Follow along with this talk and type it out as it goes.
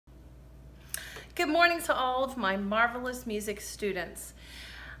Good morning to all of my marvelous music students.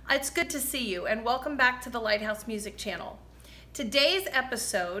 It's good to see you and welcome back to the Lighthouse Music Channel. Today's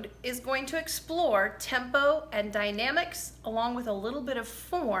episode is going to explore tempo and dynamics along with a little bit of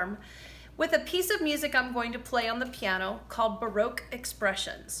form with a piece of music I'm going to play on the piano called Baroque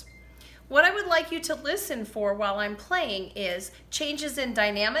Expressions. What I would like you to listen for while I'm playing is changes in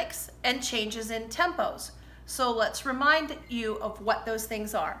dynamics and changes in tempos. So let's remind you of what those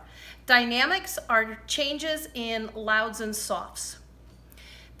things are. Dynamics are changes in louds and softs.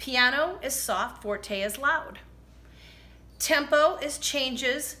 Piano is soft, forte is loud. Tempo is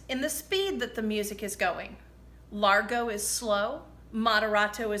changes in the speed that the music is going. Largo is slow,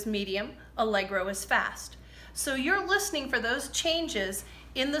 moderato is medium, allegro is fast. So you're listening for those changes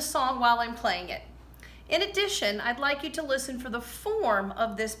in the song while I'm playing it. In addition, I'd like you to listen for the form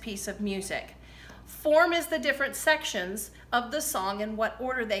of this piece of music. Form is the different sections of the song and what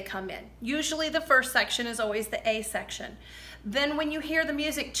order they come in. Usually the first section is always the A section. Then when you hear the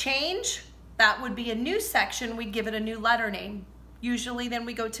music change, that would be a new section. We'd give it a new letter name. Usually then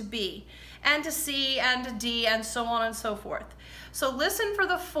we go to B and to C and to D and so on and so forth. So listen for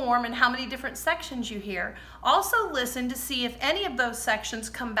the form and how many different sections you hear. Also listen to see if any of those sections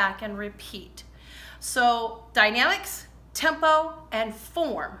come back and repeat. So dynamics, tempo, and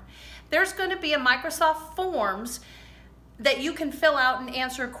form. There's going to be a Microsoft Forms that you can fill out and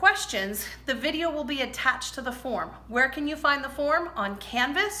answer questions. The video will be attached to the form. Where can you find the form? On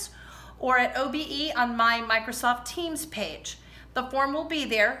Canvas or at OBE on my Microsoft Teams page. The form will be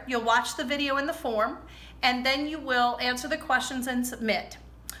there. You'll watch the video in the form and then you will answer the questions and submit.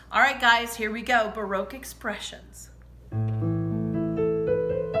 All right, guys, here we go. Baroque Expressions.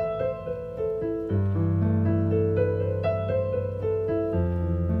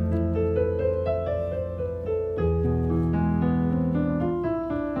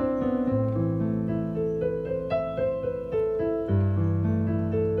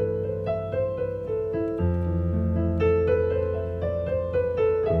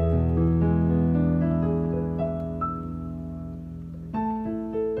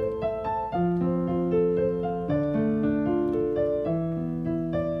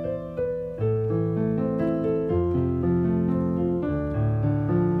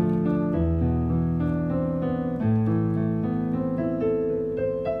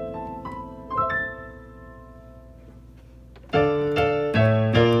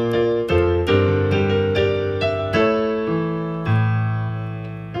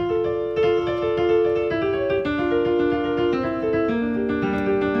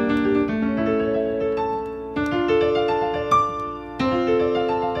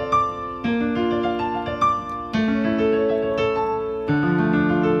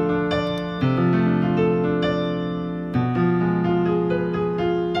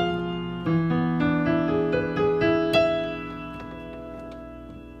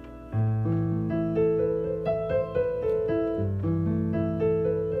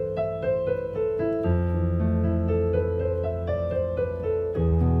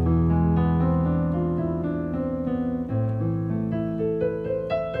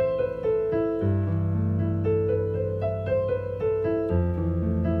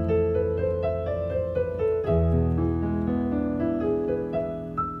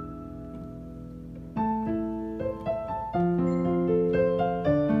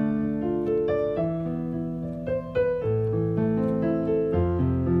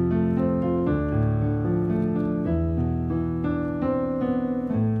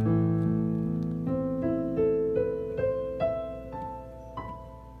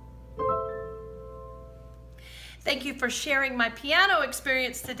 Thank you for sharing my piano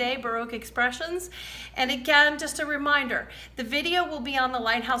experience today, Baroque Expressions. And again, just a reminder, the video will be on the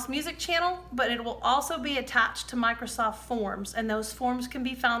Lighthouse Music Channel, but it will also be attached to Microsoft Forms, and those forms can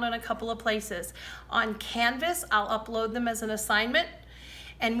be found in a couple of places. On Canvas, I'll upload them as an assignment,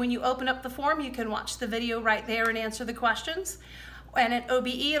 and when you open up the form, you can watch the video right there and answer the questions. And at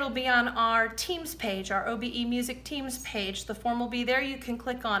OBE, it'll be on our Teams page, our OBE Music Teams page. The form will be there, you can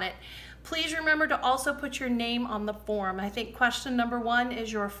click on it. Please remember to also put your name on the form. I think question number 1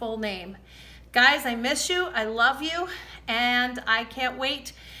 is your full name. Guys, I miss you, I love you, and I can't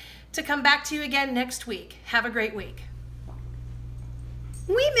wait to come back to you again next week. Have a great week.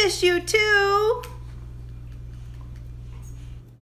 We miss you too.